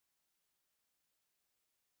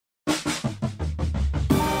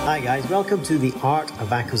Hi guys, welcome to the Art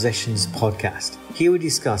of Acquisitions podcast. Here we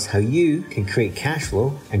discuss how you can create cash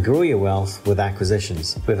flow and grow your wealth with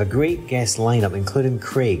acquisitions. We have a great guest lineup including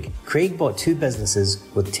Craig. Craig bought 2 businesses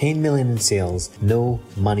with 10 million in sales, no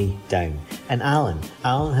money down. And Alan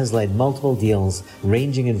has led multiple deals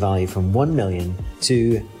ranging in value from 1 million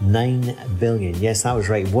to 9 billion. Yes, that was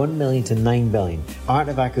right, 1 million to 9 billion. Art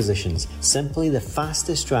of Acquisitions, simply the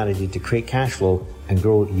fastest strategy to create cash flow and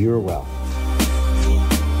grow your wealth.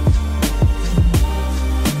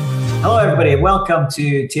 Hello, everybody. Welcome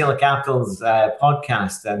to Taylor Capital's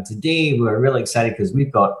podcast. And today we're really excited because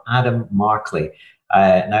we've got Adam Markley.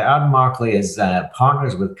 Now, Adam Markley is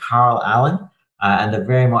partners with Carl Allen, and they're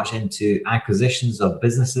very much into acquisitions of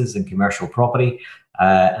businesses and commercial property.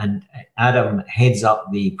 And Adam heads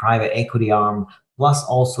up the private equity arm, plus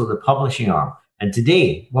also the publishing arm. And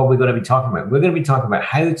today, what we're going to be talking about, we're going to be talking about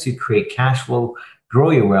how to create cash flow, grow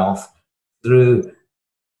your wealth through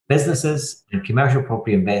businesses and commercial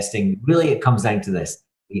property investing. Really, it comes down to this,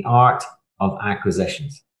 the art of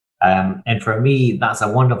acquisitions. And for me, that's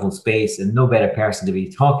a wonderful space and no better person to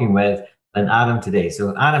be talking with than Adam today.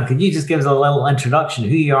 So Adam, could you just give us a little introduction,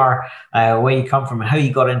 who you are, where you come from, and how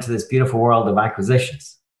you got into this beautiful world of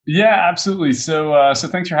acquisitions? Yeah, absolutely. So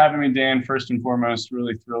thanks for having me, Dan. First and foremost,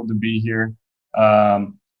 really thrilled to be here.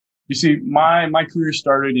 You see, my career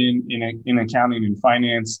started in accounting and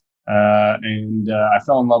finance. I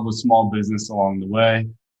fell in love with small business along the way.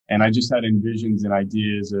 And I just had envisions and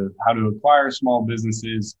ideas of how to acquire small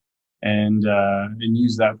businesses and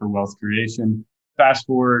use that for wealth creation. Fast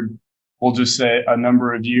forward, we'll just say a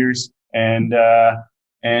number of years. And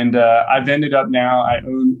I've ended up now, I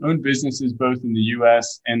own businesses both in the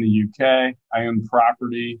US and the UK. I own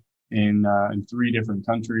property in 3 different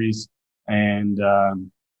countries. And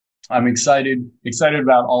I'm excited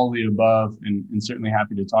about all the above and certainly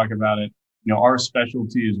happy to talk about it. You know, our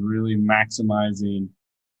specialty is really maximizing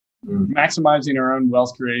our own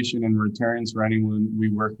wealth creation and returns for anyone we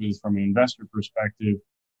work with from an investor perspective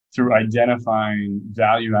through identifying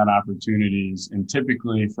value add opportunities. And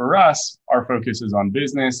typically for us, our focus is on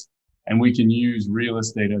business, and we can use real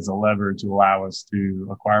estate as a lever to allow us to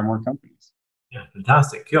acquire more companies. Yeah,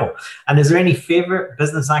 fantastic. Cool. And is there any favorite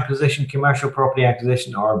business acquisition, commercial property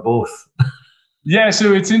acquisition, or both? Yeah,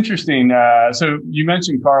 so it's interesting. So you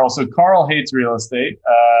mentioned Carl. So Carl hates real estate.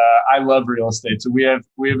 I love real estate. So we have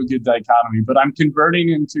a good dichotomy, but I'm converting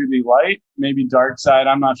into the light, maybe dark side.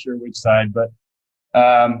 I'm not sure which side, but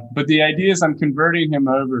the idea is I'm converting him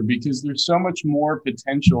over because there's so much more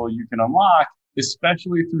potential you can unlock,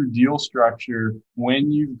 especially through deal structure when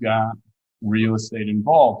you've got real estate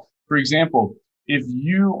involved. For example, if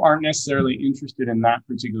you aren't necessarily interested in that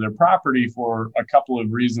particular property for a couple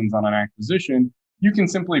of reasons on an acquisition, you can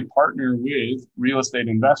simply partner with real estate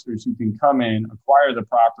investors who can come in, acquire the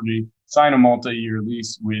property, sign a multi-year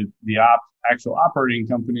lease with the actual operating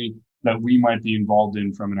company that we might be involved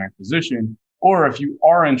in from an acquisition. Or if you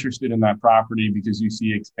are interested in that property because you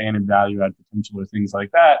see expanded value add potential or things like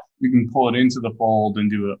that, you can pull it into the fold and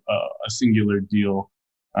do a singular deal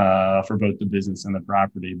for both the business and the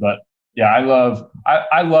property. But yeah, I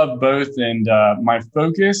love both. And my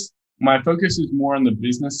focus is more on the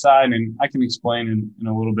business side, and I can explain in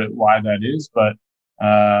a little bit why that is. But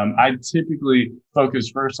I typically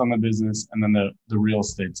focus first on the business and then the real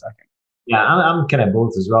estate second. Yeah, I'm kind of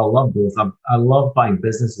both as well. I love both. I love buying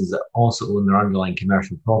businesses that also own their underlying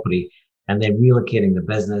commercial property, and then relocating the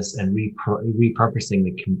business and repurposing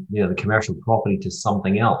the commercial property to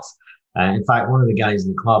something else. In fact, one of the guys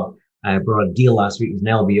in the club brought a deal last week. It was an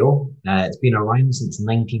LBO. It's been around since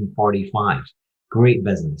 1945. Great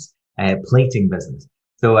business, plating business.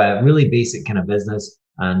 So really basic kind of business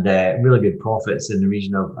and really good profits in the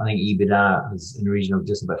region of, I think EBITDA is in the region of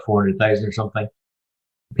just about 400,000 or something.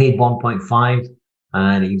 Paid 1.5,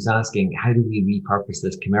 and he was asking, how do we repurpose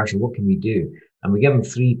this commercial? What can we do? And we gave him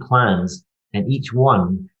 3 plans, and each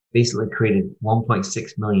one basically created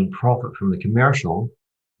 1.6 million profit from the commercial,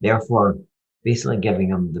 therefore basically giving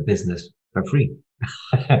him the business for free.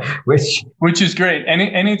 which is great.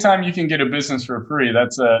 Anytime you can get a business for free,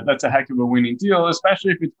 that's a heck of a winning deal,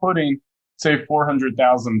 especially if it's putting, say,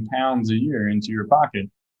 400,000 pounds a year into your pocket.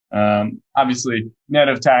 Obviously net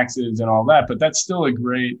of taxes and all that, but that's still a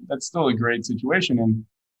great situation. And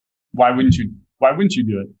why wouldn't you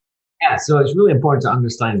do it? Yeah, so it's really important to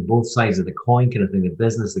understand both sides of the coin, kind of thing, the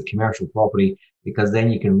business, the commercial property, because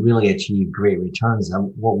then you can really achieve great returns.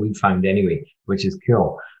 And what we found anyway, which is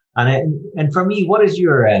cool. And for me, what is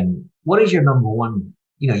your number one,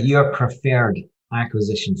 your preferred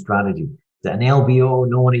acquisition strategy? Is it an LBO,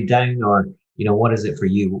 no money down, or what is it for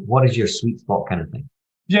you? What is your sweet spot kind of thing?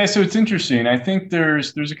 Yeah, so it's interesting. I think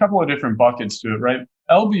there's a couple of different buckets to it, right?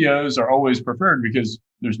 LBOs are always preferred because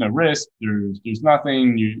there's no risk, there's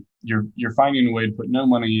nothing. You're finding a way to put no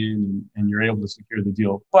money in, and you're able to secure the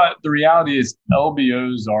deal. But the reality is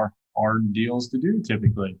LBOs are hard deals to do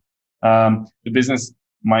typically. The business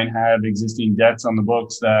might have existing debts on the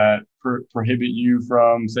books that prohibit you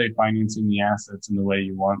from, say, financing the assets in the way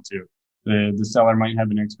you want to. The seller might have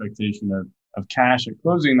an expectation of cash at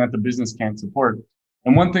closing that the business can't support.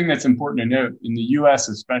 And one thing that's important to note in the US,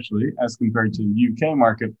 especially as compared to the UK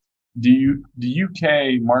market, the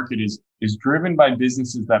UK market is driven by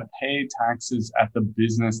businesses that pay taxes at the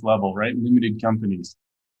business level, right? Limited companies.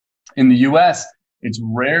 In the US, it's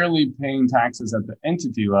rarely paying taxes at the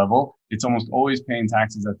entity level. It's almost always paying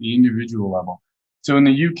taxes at the individual level. So in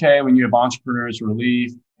the UK, when you have entrepreneurs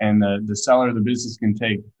relief and the seller of the business can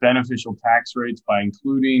take beneficial tax rates by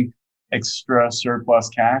including extra surplus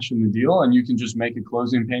cash in the deal, and you can just make a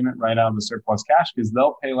closing payment right out of the surplus cash because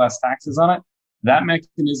they'll pay less taxes on it. That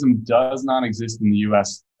mechanism does not exist in the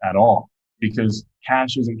US at all because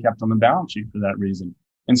cash isn't kept on the balance sheet for that reason.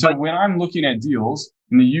 And so when I'm looking at deals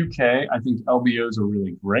in the UK, I think LBOs are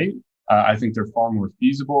really great. I think they're far more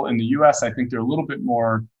feasible. In the US, I think they're a little bit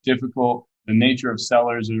more difficult. The nature of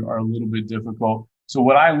sellers are a little bit difficult. So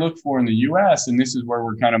what I look for in the US, and this is where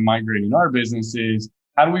we're kind of migrating our business, is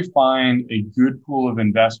how do we find a good pool of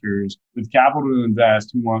investors with capital to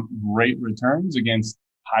invest who want great returns against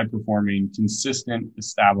high-performing, consistent,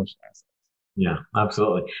 established assets? Yeah,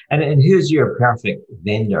 absolutely. And who's your perfect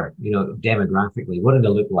vendor, demographically? What do they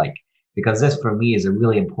look like? Because this for me is a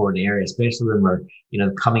really important area, especially when we're,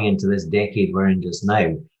 coming into this decade we're in just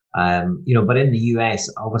now. But in the US,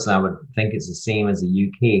 obviously I would think it's the same as the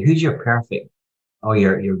UK. Who's your perfect or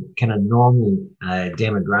your kind of normal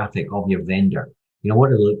demographic of your vendor?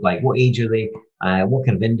 What do they look like? What age are they? What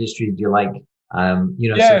kind of industry do you like?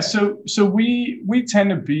 Yeah, so we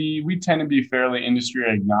tend to be fairly industry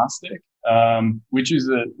agnostic, which is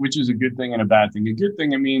a good thing and a bad thing. A good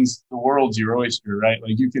thing, it means the world's your oyster, right?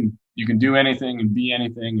 Like you can do anything and be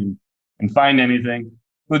anything and find anything.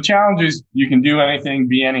 The challenge is you can do anything,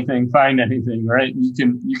 be anything, find anything, right?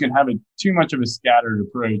 You can have too much of a scattered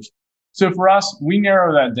approach. So for us, we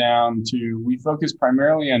narrow that down to, we focus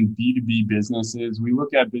primarily on B2B businesses. We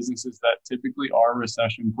look at businesses that typically are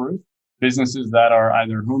recession proof, businesses that are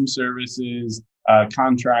either home services,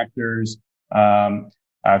 contractors,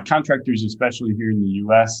 contractors, especially here in the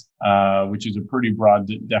US, which is a pretty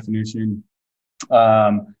broad definition.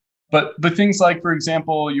 But things like, for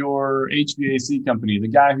example, your HVAC company, the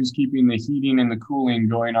guy who's keeping the heating and the cooling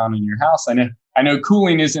going on in your house. I know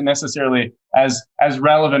cooling isn't necessarily as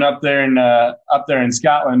relevant up there in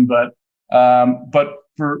Scotland, but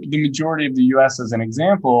for the majority of the US, as an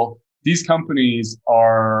example, these companies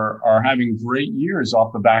are having great years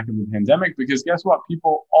off the back of the pandemic because guess what?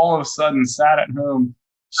 People all of a sudden sat at home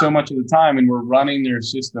so much of the time and were running their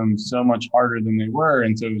systems so much harder than they were,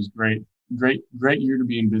 and so it was great year to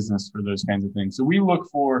be in business for those kinds of things. So we look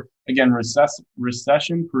for, again,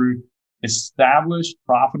 recession-proof, established,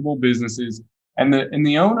 profitable businesses, and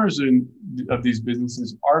the owners of these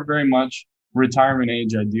businesses are very much retirement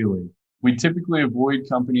age, ideally. We typically avoid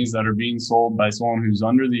companies that are being sold by someone who's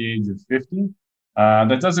under the age of 50.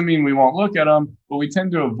 That doesn't mean we won't look at them, but we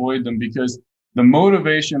tend to avoid them because the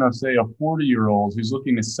motivation of, say, a 40-year-old who's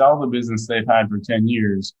looking to sell the business they've had for 10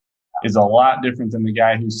 years is a lot different than the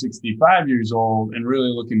guy who's 65 years old and really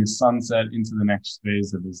looking to sunset into the next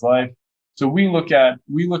phase of his life. So we look at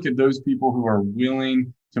those people who are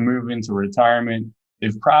willing to move into retirement.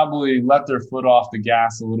 They've probably let their foot off the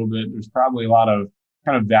gas a little bit. There's probably a lot of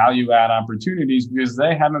kind of value add opportunities because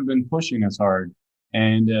they haven't been pushing as hard.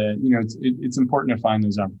 And, it's important to find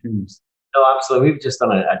those opportunities. No, absolutely. We've just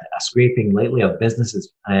done a scraping lately of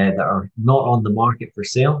businesses that are not on the market for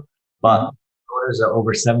sale, but owners are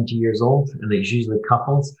over 70 years old, and it's usually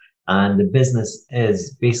couples. And the business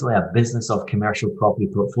is basically a business of commercial property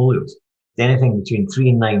portfolios. It's anything between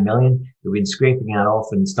 3 and 9 million. We've been scraping that off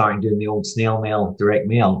and starting doing the old snail mail, direct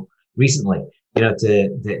mail recently,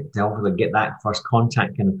 to hopefully get that first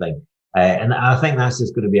contact kind of thing. And I think that's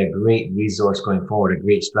just going to be a great resource going forward, a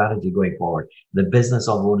great strategy going forward. The business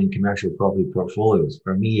of owning commercial property portfolios,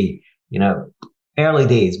 for me, early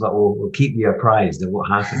days, but we'll keep you apprised of what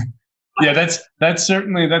happens. Yeah, that's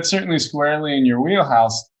certainly squarely in your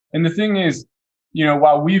wheelhouse. And the thing is,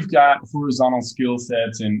 while we've got horizontal skill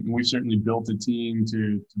sets and we've certainly built a team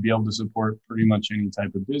to be able to support pretty much any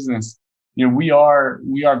type of business, we are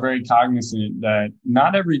very cognizant that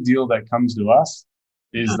not every deal that comes to us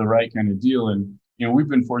is the right kind of deal. And, we've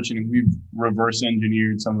been fortunate. We've reverse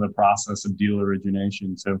engineered some of the process of deal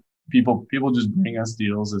origination. So people just bring us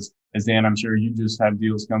deals. As Dan, I'm sure you just have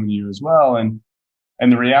deals coming to you as well. And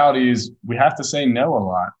the reality is we have to say no a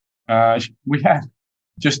lot. We had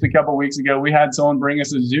just a couple of weeks ago, we had someone bring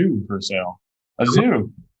us a zoo for sale, a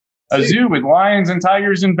zoo with lions and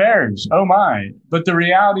tigers and bears. Oh my. But the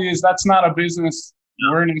reality is that's not a business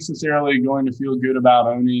we're necessarily going to feel good about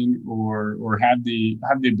owning or have the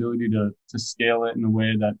ability to scale it in a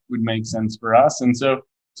way that would make sense for us. And so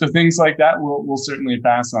things like that we'll certainly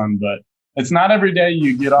pass on, but it's not every day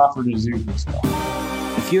you get offered a zoo for sale.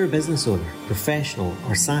 If you're a business owner, professional,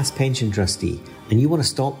 or SSAS pension trustee, and you want to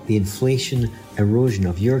stop the inflation erosion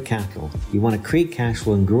of your capital, you want to create cash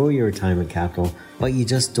flow and grow your retirement capital, but you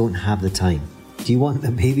just don't have the time. Do you want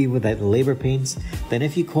the baby without the labour pains? Then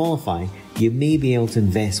if you qualify, you may be able to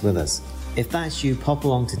invest with us. If that's you, pop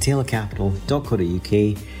along to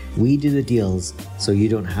taylorcapital.co.uk. We do the deals so you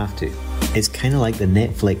don't have to. It's kind of like the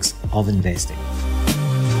Netflix of investing.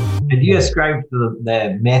 And you ascribe to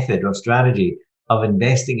the method or strategy of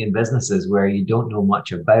investing in businesses where you don't know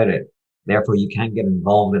much about it. Therefore, you can't get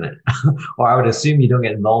involved in it. Or I would assume you don't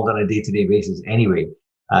get involved on a day-to-day basis anyway.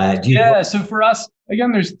 So for us,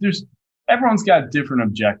 again, there's everyone's got different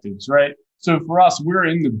objectives, right? So for us, we're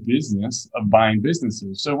in the business of buying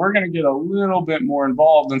businesses. So we're going to get a little bit more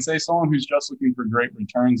involved than, say, someone who's just looking for great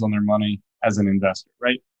returns on their money as an investor,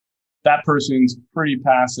 right? That person's pretty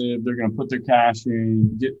passive. They're going to put their cash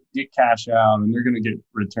in, get cash out, and they're going to get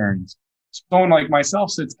returns. Someone like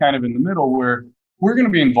myself sits kind of in the middle where we're going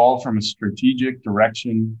to be involved from a strategic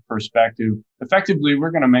direction perspective. Effectively,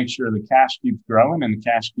 we're going to make sure the cash keeps growing and the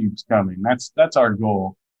cash keeps coming. That's our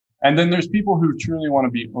goal. And then there's people who truly want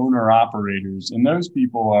to be owner operators. And those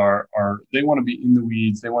people are they want to be in the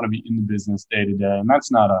weeds. They want to be in the business day to day. And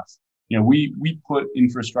that's not us. We put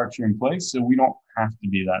infrastructure in place so we don't have to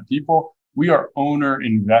be that people. We are owner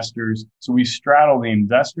investors. So we straddle the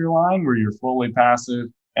investor line where you're fully passive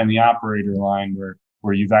and the operator line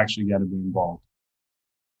where you've actually got to be involved.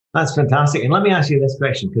 That's fantastic. And let me ask you this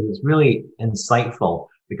question because it's really insightful,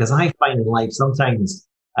 because I find in life sometimes,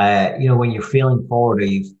 when you're failing forward or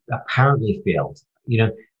you've apparently failed,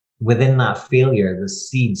 within that failure, the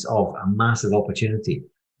seeds of a massive opportunity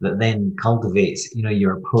that then cultivates,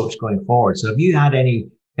 your approach going forward. So have you had any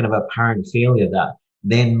kind of apparent failure that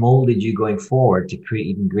then molded you going forward to create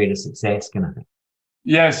even greater success kind of thing?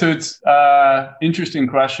 Yeah. So it's interesting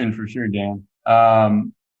question for sure, Dan.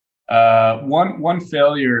 One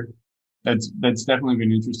failure that's definitely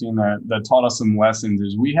been interesting that taught us some lessons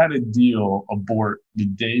is we had a deal abort the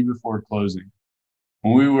day before closing.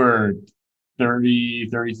 When we were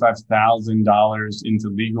 $35,000 into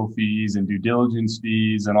legal fees and due diligence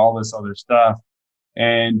fees and all this other stuff.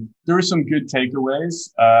 And there were some good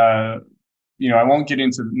takeaways. I won't get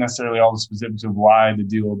into necessarily all the specifics of why the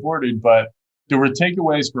deal aborted, but there were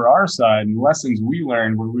takeaways for our side and lessons we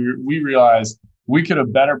learned where we realized we could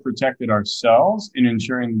have better protected ourselves in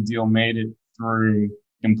ensuring the deal made it through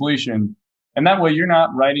completion. And that way you're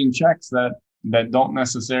not writing checks that don't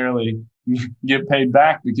necessarily get paid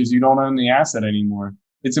back because you don't own the asset anymore.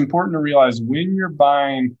 It's important to realize when you're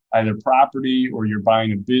buying either property or you're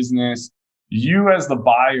buying a business, you as the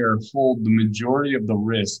buyer hold the majority of the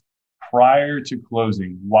risk prior to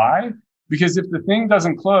closing. Why? Because if the thing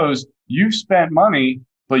doesn't close, you've spent money,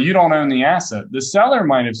 but you don't own the asset. The seller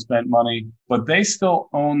might have spent money, but they still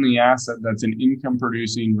own the asset that's an income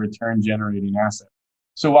producing, return generating asset.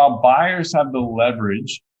 So while buyers have the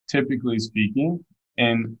leverage, typically speaking,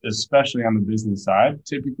 and especially on the business side,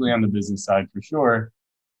 typically on the business side for sure,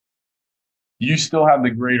 you still have the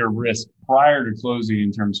greater risk prior to closing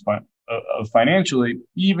in terms of financially,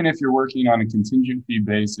 even if you're working on a contingent fee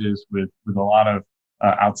basis with a lot of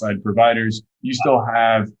outside providers, you still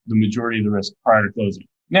have the majority of the risk prior to closing.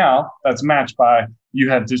 Now, that's matched by you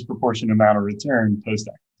have disproportionate amount of return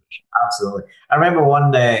post-acquisition. Absolutely. I remember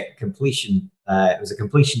one completion, it was a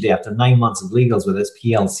completion day after 9 months of legals with this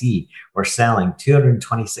PLC. We're selling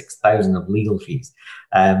 226,000 of legal fees.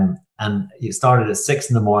 And it started at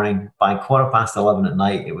 6 a.m. By 11:15 at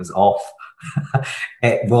night, it was off.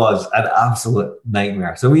 It was an absolute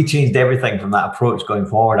nightmare. So we changed everything from that approach going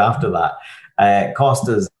forward after that. It cost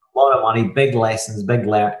us a lot of money, big lessons,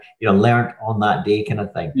 learned on that day kind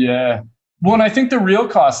of thing. Yeah. Well, and I think the real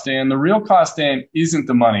cost, Dan, isn't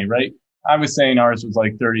the money, right? I was saying ours was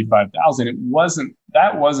like 35,000.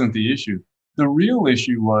 That wasn't the issue. The real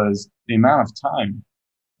issue was the amount of time.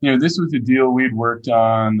 This was a deal we'd worked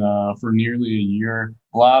on for nearly a year,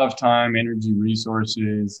 a lot of time, energy,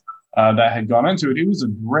 resources. that had gone into it. It was a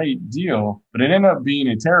great deal, but it ended up being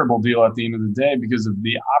a terrible deal at the end of the day because of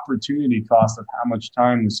the opportunity cost of how much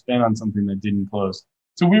time was spent on something that didn't close.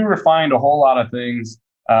 So we refined a whole lot of things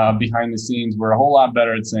behind the scenes. We're a whole lot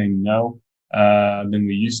better at saying no than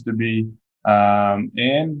we used to be.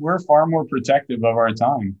 And we're far more protective of our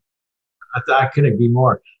time. I couldn't agree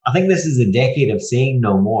more. I think this is a decade of saying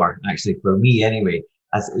no more, actually, for me anyway.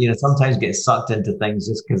 As you know, sometimes get sucked into things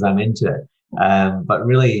just because I'm into it. But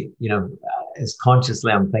really, it's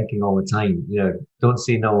consciously I'm thinking all the time, don't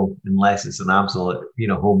say no unless it's an absolute,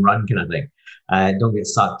 home run kind of thing. Don't get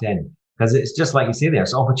sucked in because it's just like you say there,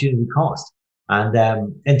 it's opportunity cost.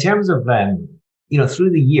 And in terms of,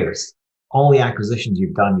 through the years, all the acquisitions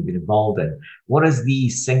you've been involved in, what is the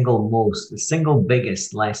single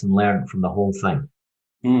biggest lesson learned from the whole thing?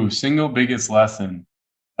 Ooh, single biggest lesson.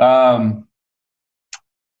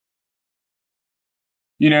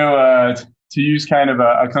 To use kind of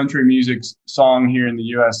a country music song here in the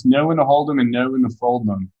U.S., know when to hold them and know when to fold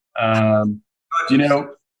them. The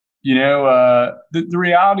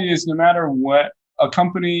reality is no matter what a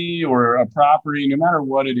company or a property, no matter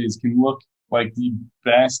what it is, can look like the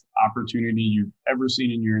best opportunity you've ever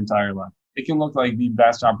seen in your entire life. It can look like the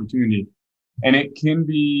best opportunity. And it can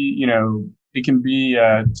be,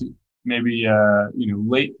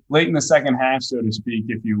 late in the second half, so to speak,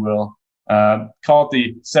 if you will. Call it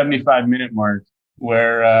the 75-minute mark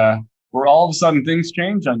where all of a sudden things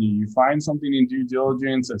change on you. You find something in due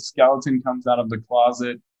diligence, a skeleton comes out of the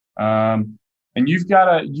closet, and you've got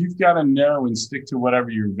to know and stick to whatever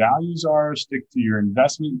your values are, stick to your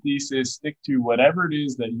investment thesis, stick to whatever it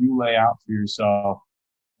is that you lay out for yourself,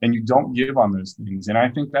 and you don't give on those things. And I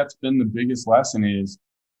think that's been the biggest lesson is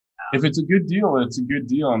if it's a good deal, it's a good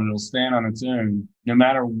deal and it'll stand on its own no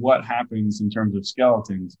matter what happens in terms of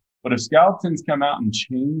skeletons. But if skeletons come out and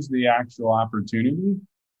change the actual opportunity,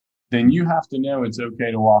 then you have to know it's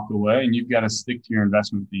okay to walk away and you've got to stick to your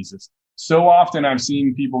investment thesis. So often I've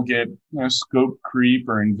seen people get, scope creep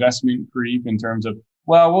or investment creep in terms of,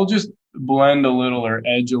 well, we'll just blend a little or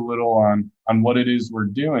edge a little on what it is we're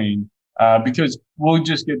doing, because we'll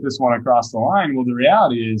just get this one across the line. Well, the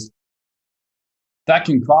reality is that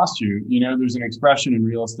can cost you. There's an expression in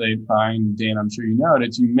real estate, Brian, Dan, I'm sure you know it.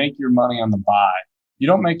 It's you make your money on the buy. You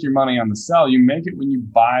don't make your money on the sell. You make it when you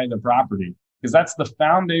buy the property, because that's the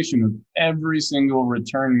foundation of every single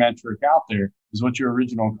return metric out there is what your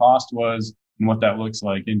original cost was and what that looks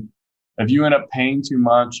like. And if you end up paying too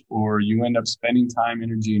much or you end up spending time,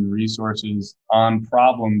 energy, and resources on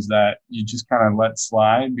problems that you just kind of let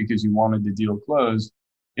slide because you wanted the deal closed,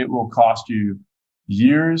 it will cost you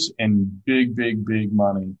years and big, big, big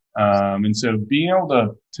money. And so being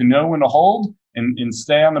able to know when to hold and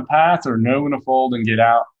stay on the path or know when to fold and get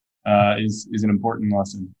out is an important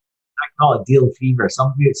lesson. I call it deal fever.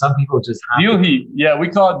 Some people just have deal heat. Yeah, we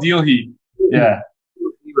call it deal heat. Yeah.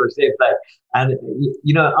 Deal fever, same thing. And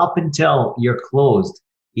up until you're closed,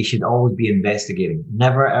 you should always be investigating.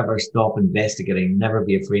 Never ever stop investigating. Never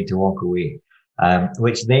be afraid to walk away.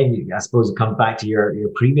 Which then I suppose it comes back to your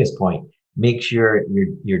previous point. Make sure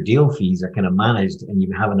your deal fees are kind of managed and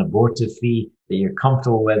you have an abortive fee that you're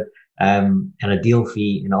comfortable with. And a deal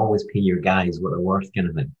fee, and always pay your guys what they're worth, kind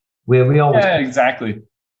of thing. We always exactly.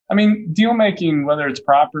 I mean, deal making, whether it's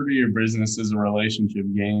property or business, is a relationship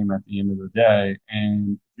game at the end of the day.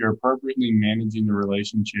 And if you're appropriately managing the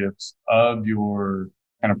relationships of your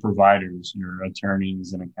kind of providers, your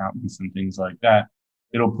attorneys and accountants and things like that,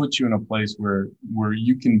 it'll put you in a place where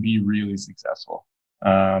you can be really successful.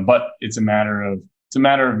 But it's a matter of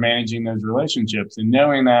managing those relationships and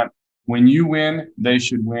knowing that when you win, they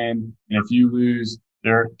should win. And if you lose,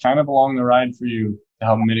 they're kind of along the ride for you to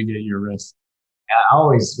help mitigate your risk. I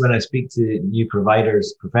always, when I speak to new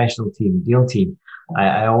providers, professional team, deal team,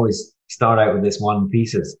 I always start out with this one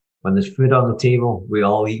thesis. When there's food on the table, we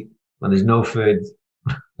all eat. When there's no food,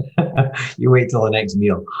 you wait till the next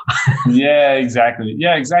meal. Yeah, exactly.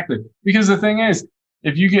 Because the thing is,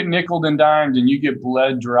 if you get nickeled and dimed and you get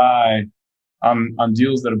bled dry on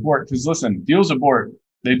deals that abort, because listen, deals abort.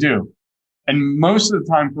 They do. And most of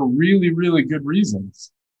the time for really, really good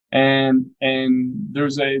reasons. And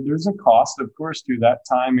there's a cost, of course, to that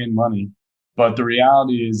time and money. But the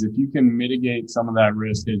reality is if you can mitigate some of that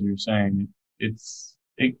risk, as you're saying,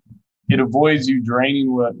 it avoids you draining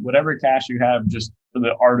whatever cash you have just for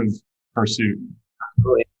the art of pursuit.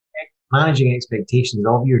 Managing expectations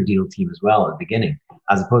of your deal team as well at the beginning,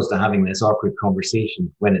 as opposed to having this awkward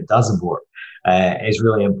conversation when it does abort, is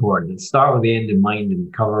really important. And start with the end in mind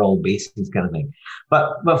and cover all bases, kind of thing.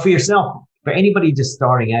 But for yourself, for anybody just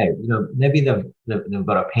starting out, maybe they've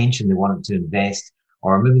got a pension they want to invest,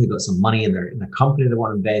 or maybe they've got some money in the company they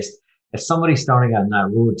want to invest. If somebody's starting out on that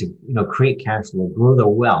road to, create cash flow, grow their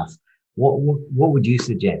wealth, what would you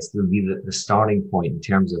suggest would be the starting point in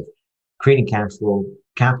terms of creating cash flow,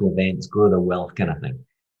 capital events, grow their wealth kind of thing?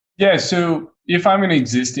 Yeah. So if I'm an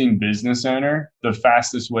existing business owner, the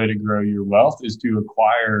fastest way to grow your wealth is to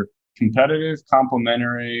acquire competitive,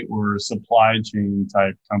 complementary, or supply chain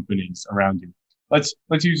type companies around you. Let's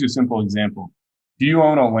use a simple example. Do you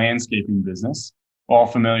own a landscaping business? All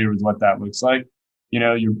familiar with what that looks like.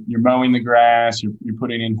 You're mowing the grass, you're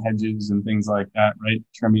putting in hedges and things like that, right?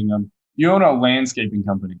 Trimming them. You own a landscaping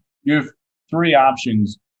company. You have three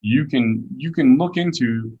options you can look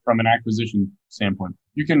into from an acquisition standpoint.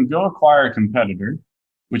 You can go acquire a competitor,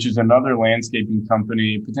 which is another landscaping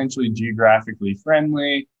company, potentially geographically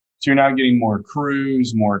friendly. So you're now getting more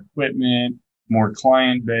crews, more equipment, more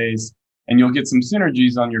client base, and you'll get some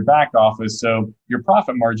synergies on your back office. So your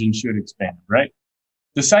profit margin should expand, right?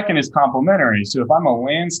 The second is complementary. So if I'm a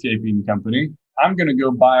landscaping company, I'm going to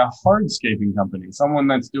go buy a hardscaping company, someone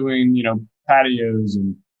that's doing, patios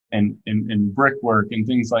and brickwork and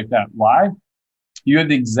things like that. Why? You have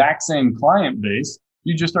the exact same client base.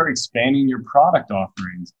 You just are expanding your product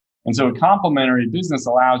offerings. And so a complementary business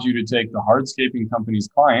allows you to take the hardscaping company's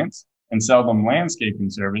clients and sell them landscaping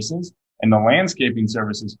services, and the landscaping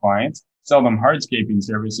services clients sell them hardscaping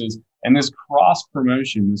services. And this cross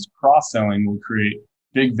promotion, this cross selling will create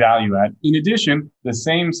big value add. In addition, the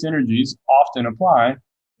same synergies often apply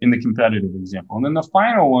in the competitive example. And then the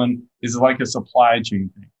final one is like a supply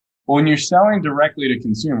chain thing. Well, when you're selling directly to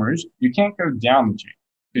consumers, you can't go down the chain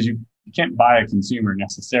because you can't buy a consumer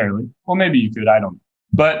necessarily. Well, maybe you could, I don't know.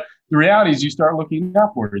 But the reality is you start looking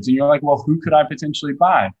upwards and you're like, well, who could I potentially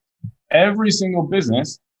buy? Every single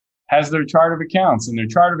business has their chart of accounts, and their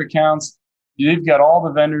chart of accounts, they've got all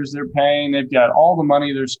the vendors they're paying. They've got all the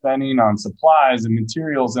money they're spending on supplies and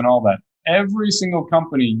materials and all that. Every single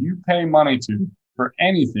company you pay money to for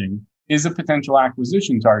anything is a potential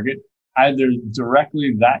acquisition target, either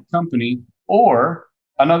directly that company or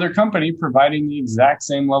another company providing the exact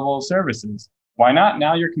same level of services. Why not?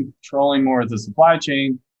 Now you're controlling more of the supply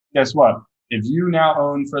chain. Guess what? If you now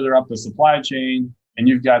own further up the supply chain and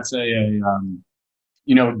you've got, say, a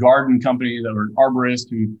garden company or an arborist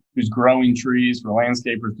who's growing trees for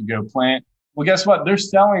landscapers to go plant, well, guess what? They're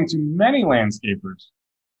selling to many landscapers.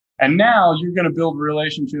 And now you're going to build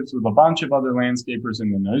relationships with a bunch of other landscapers,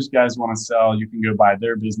 and when those guys want to sell, you can go buy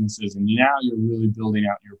their businesses, and now you're really building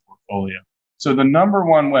out your portfolio. So the number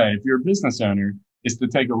one way, if you're a business owner, is to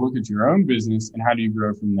take a look at your own business and how do you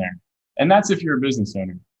grow from there. And that's if you're a business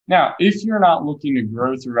owner. Now, if you're not looking to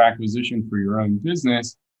grow through acquisition for your own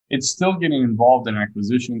business, it's still getting involved in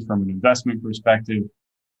acquisitions from an investment perspective.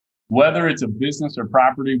 Whether it's a business or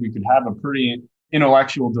property, we could have a pretty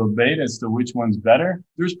intellectual debate as to which one's better.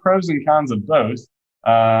 There's pros and cons of both.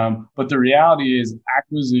 But the reality is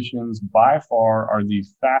acquisitions by far are the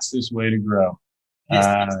fastest way to grow.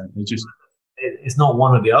 It's not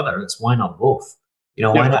one or the other. It's why not both?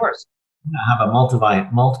 Why not have a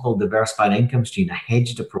multiple diversified income stream, a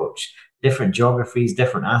hedged approach, different geographies,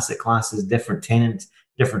 different asset classes, different tenants,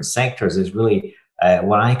 different sectors is really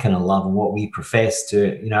what I kind of love and what we profess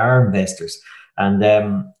to our investors. And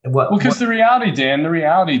because the reality, Dan,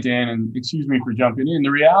 and excuse me for jumping in, the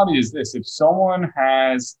reality is this: if someone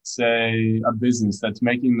has, say, a business that's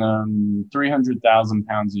making them £300,000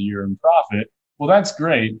 a year in profit, well, that's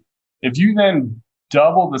great. If you then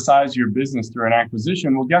double the size of your business through an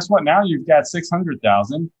acquisition, well, guess what? Now you've got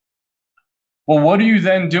 600,000. Well, what are you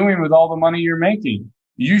then doing with all the money you're making?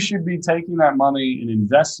 You should be taking that money and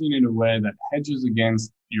investing in a way that hedges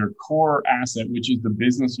against your core asset, which is the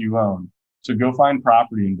business you own. So go find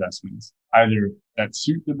property investments, either that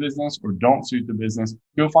suit the business or don't suit the business.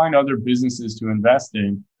 Go find other businesses to invest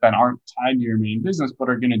in that aren't tied to your main business, but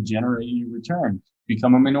are going to generate you return.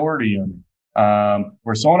 Become a minority owner,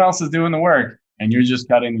 where someone else is doing the work and you're just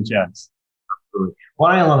cutting the checks. Absolutely.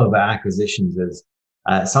 What I love about acquisitions is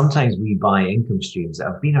sometimes we buy income streams that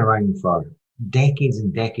have been around for decades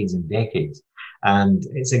and decades and decades. And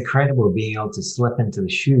it's incredible being able to slip into the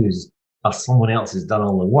shoes of someone else who's done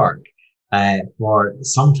all the work for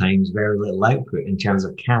sometimes very little output in terms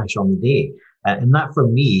of cash on the day. And that, for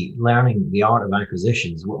me, learning the art of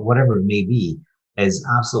acquisitions, whatever it may be, is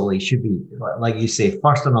absolutely should be, like you say,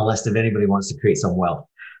 first on the list if anybody wants to create some wealth,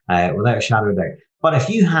 without a shadow of a doubt. But if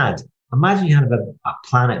you had, imagine you had a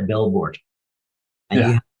planet billboard and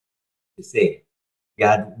you had to say, you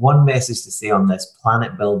had one message to say on this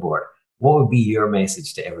planet billboard, what would be your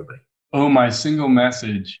message to everybody? Oh, my single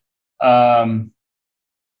message.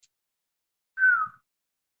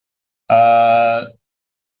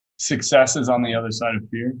 success is on the other side of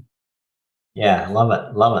fear. Yeah, love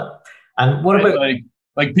it, love it. And what Right? about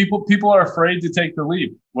Like people are afraid to take the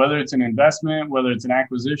leap, whether it's an investment, whether it's an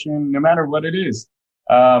acquisition, no matter what it is.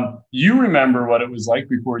 You remember what it was like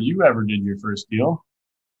before you ever did your first deal.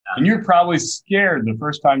 And you're probably scared the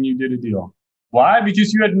first time you did a deal. Why?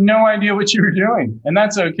 Because you had no idea what you were doing. And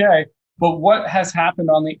that's okay. But what has happened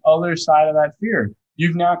on the other side of that fear?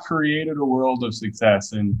 You've now created a world of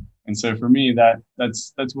success. And so for me,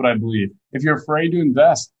 that's what I believe. If you're afraid to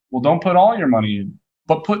invest, well, don't put all your money in,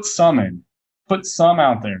 but put some in. Put some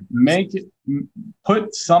out there.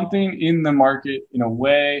 Put something in the market in a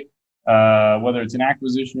way, whether it's an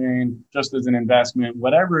acquisition, just as an investment,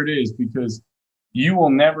 whatever it is, because you will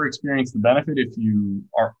never experience the benefit if you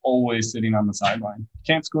are always sitting on the sideline. You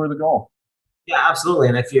can't score the goal. Yeah, absolutely.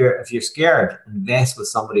 And if you're scared, invest with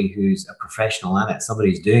somebody who's a professional in it, somebody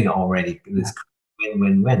who's doing it already. This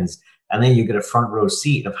win-win-wins, and then you get a front row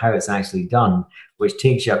seat of how it's actually done, which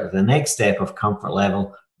takes you up to the next step of comfort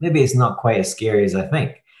level. Maybe it's not quite as scary as I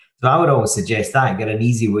think. So I would always suggest that, get an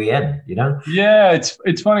easy way in, you know? Yeah,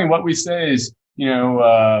 it's funny. What we say is,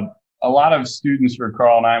 a lot of students for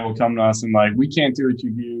Carl and I will come to us and like, we can't do what you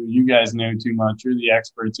do. You guys know too much. You're the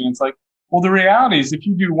experts. And it's like, well, the reality is if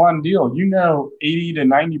you do one deal, 80 to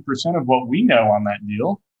 90% of what we know on that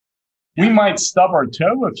deal. We might stub our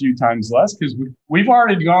toe a few times less because we've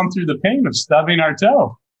already gone through the pain of stubbing our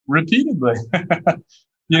toe repeatedly.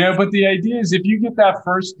 But the idea is if you get that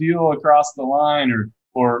first deal across the line,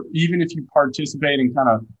 or even if you participate and kind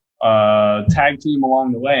of tag team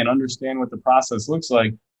along the way and understand what the process looks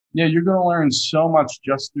like, yeah, you're going to learn so much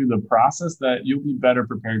just through the process that you'll be better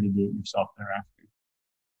prepared to do it yourself thereafter.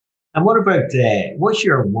 And what about, what's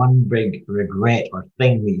your one big regret or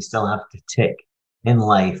thing that you still have to tick in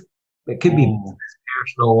life? It could be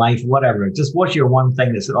personal life, whatever. Just what's your one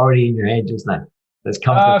thing that's already in your head just now that's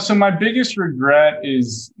coming? So my biggest regret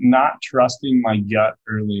is not trusting my gut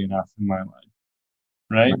early enough in my life,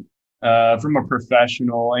 right? From a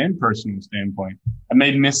professional and personal standpoint, I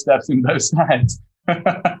made missteps in both sides.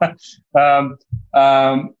 But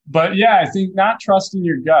yeah, I think not trusting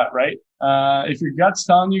your gut, right? If your gut's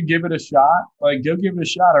telling you give it a shot, like go give it a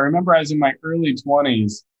shot. I remember I was in my early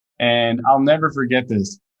 20s and I'll never forget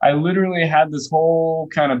this. I literally had this whole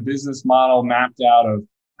kind of business model mapped out of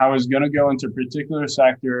how I was going to go into a particular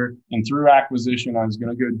sector, and through acquisition, I was going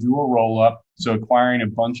to go do a roll up. So acquiring a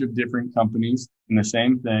bunch of different companies in the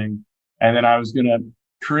same thing. And then I was going to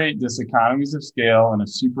create this economies of scale in a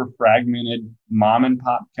super fragmented mom and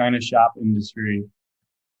pop kind of shop industry.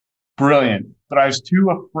 Brilliant. But I was too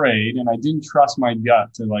afraid and I didn't trust my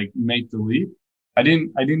gut to like make the leap. I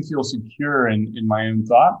didn't feel secure in my own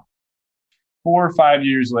thought. 4 or 5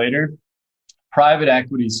 years later, private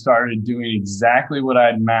equity started doing exactly what I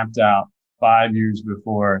had mapped out 5 years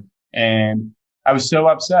before. And I was so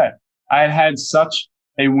upset. I had such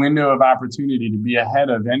a window of opportunity to be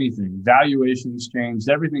ahead of anything. Valuations changed.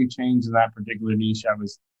 Everything changed in that particular niche I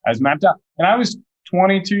was mapped out. And I was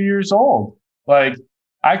 22 years old. Like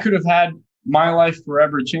I could have had my life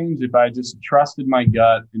forever changed if I just trusted my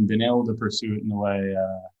gut and been able to pursue it in the way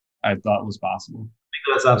I thought was possible. I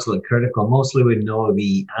think that's absolutely critical. Mostly we know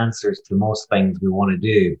the answers to most things we want to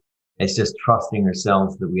do. It's just trusting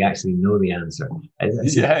ourselves that we actually know the answer.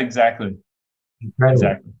 Yeah, exactly. Incredible.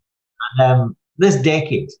 Exactly. And this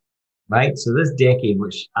decade, right? So this decade,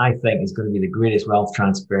 which I think is going to be the greatest wealth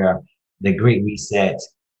transfer, the great reset.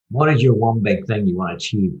 What is your one big thing you want to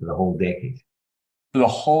achieve for the whole decade? For the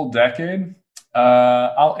whole decade,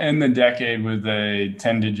 I'll end the decade with a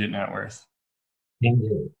 10-digit net worth.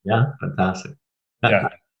 10-digit, yeah, fantastic. Yeah,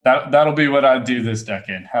 that'll be what I do this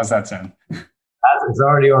decade. How's that sound? It's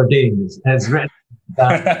already ordained. It's written.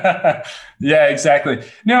 Yeah, exactly.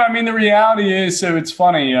 No, I mean, the reality is, so it's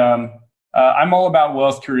funny. I'm all about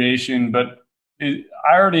wealth creation, but I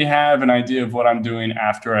already have an idea of what I'm doing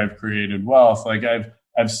after I've created wealth. Like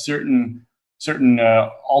I've certain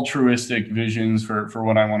altruistic visions for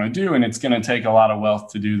what I want to do, and it's going to take a lot of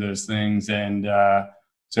wealth to do those things. And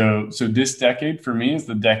so this decade for me is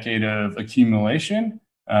the decade of accumulation,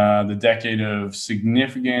 the decade of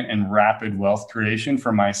significant and rapid wealth creation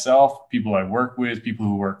for myself, people I work with, people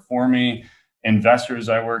who work for me, investors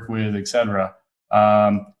I work with, et cetera.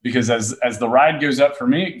 Because as the ride goes up for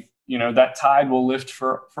me, that tide will lift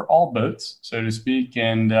for all boats, so to speak.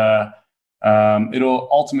 And it'll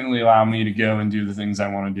ultimately allow me to go and do the things I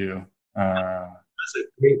want to do. That's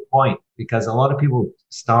a great point, because a lot of people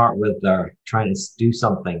start with their trying to do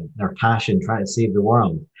something, their passion, trying to save the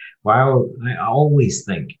world. Well, I always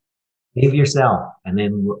think, save yourself, and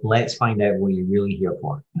then let's find out what you're really here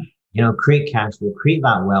for. create cash flow, create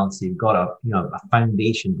that wealth. So you've got a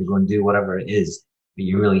foundation to go and do whatever it is that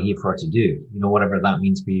you're really here for to do, whatever that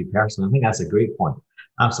means for you personally. I think that's a great point.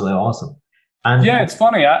 Absolutely awesome. And yeah, it's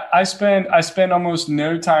funny. I spend almost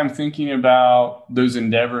no time thinking about those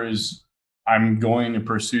endeavors I'm going to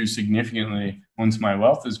pursue significantly once my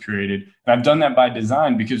wealth is created. And I've done that by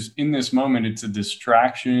design, because in this moment, it's a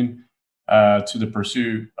distraction to the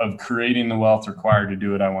pursuit of creating the wealth required to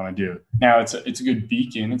do what I want to do. Now, it's a good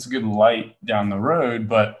beacon, it's a good light down the road,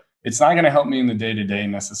 but it's not going to help me in the day-to-day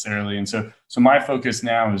necessarily. And so my focus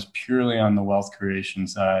now is purely on the wealth creation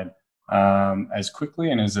side, as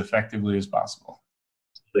quickly and as effectively as possible.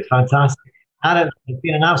 Fantastic. Adam, it's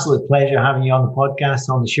been an absolute pleasure having you on the podcast,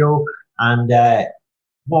 on the show. And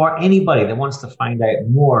for anybody that wants to find out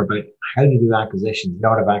more about how to do acquisitions, the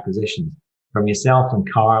art of acquisitions, from yourself and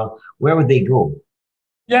Carl, where would they go?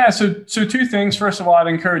 Yeah, so two things. First of all, I'd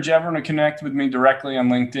encourage everyone to connect with me directly on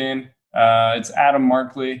LinkedIn. It's Adam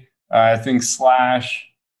Markley, I think /Markley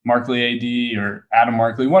AD or Adam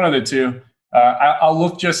Markley, one of the two. I'll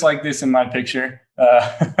look just like this in my picture,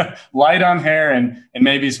 light on hair and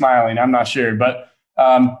maybe smiling. I'm not sure, but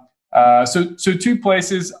so two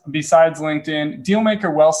places besides LinkedIn.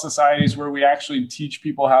 Dealmaker Wealth Societies, where we actually teach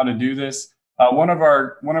people how to do this. One of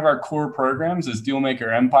our core programs is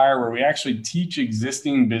Dealmaker Empire, where we actually teach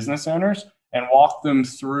existing business owners and walk them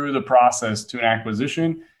through the process to an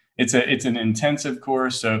acquisition. It's an intensive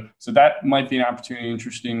course, so that might be an opportunity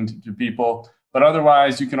interesting to people. But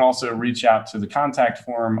otherwise, you can also reach out to the contact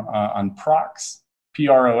form on Prox,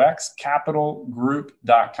 PROX,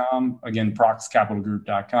 capitalgroup.com. Again,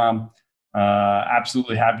 proxcapitalgroup.com.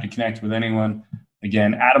 Absolutely happy to connect with anyone.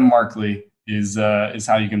 Again, Adam Markley is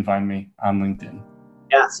how you can find me on LinkedIn.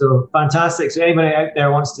 Yeah, so fantastic. So anybody out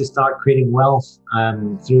there wants to start creating wealth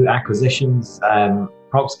through acquisitions,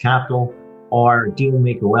 Prox Capital or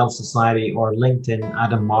Dealmaker Wealth Society or LinkedIn,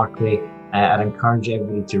 Adam Markley, I'd encourage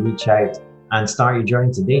everybody to reach out and start your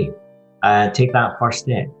journey today. Take that first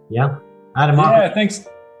step. Yeah, Adam Markley. Yeah, thanks.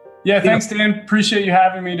 Yeah, thanks, Dan. Appreciate you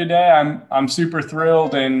having me today. I'm super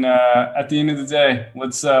thrilled, and at the end of the day,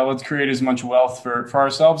 let's create as much wealth for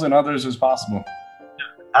ourselves and others as possible.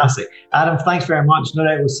 Fantastic, Adam. Thanks very much. No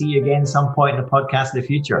doubt we'll see you again some point in the podcast in the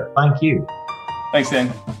future. Thank you. Thanks,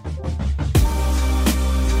 Dan.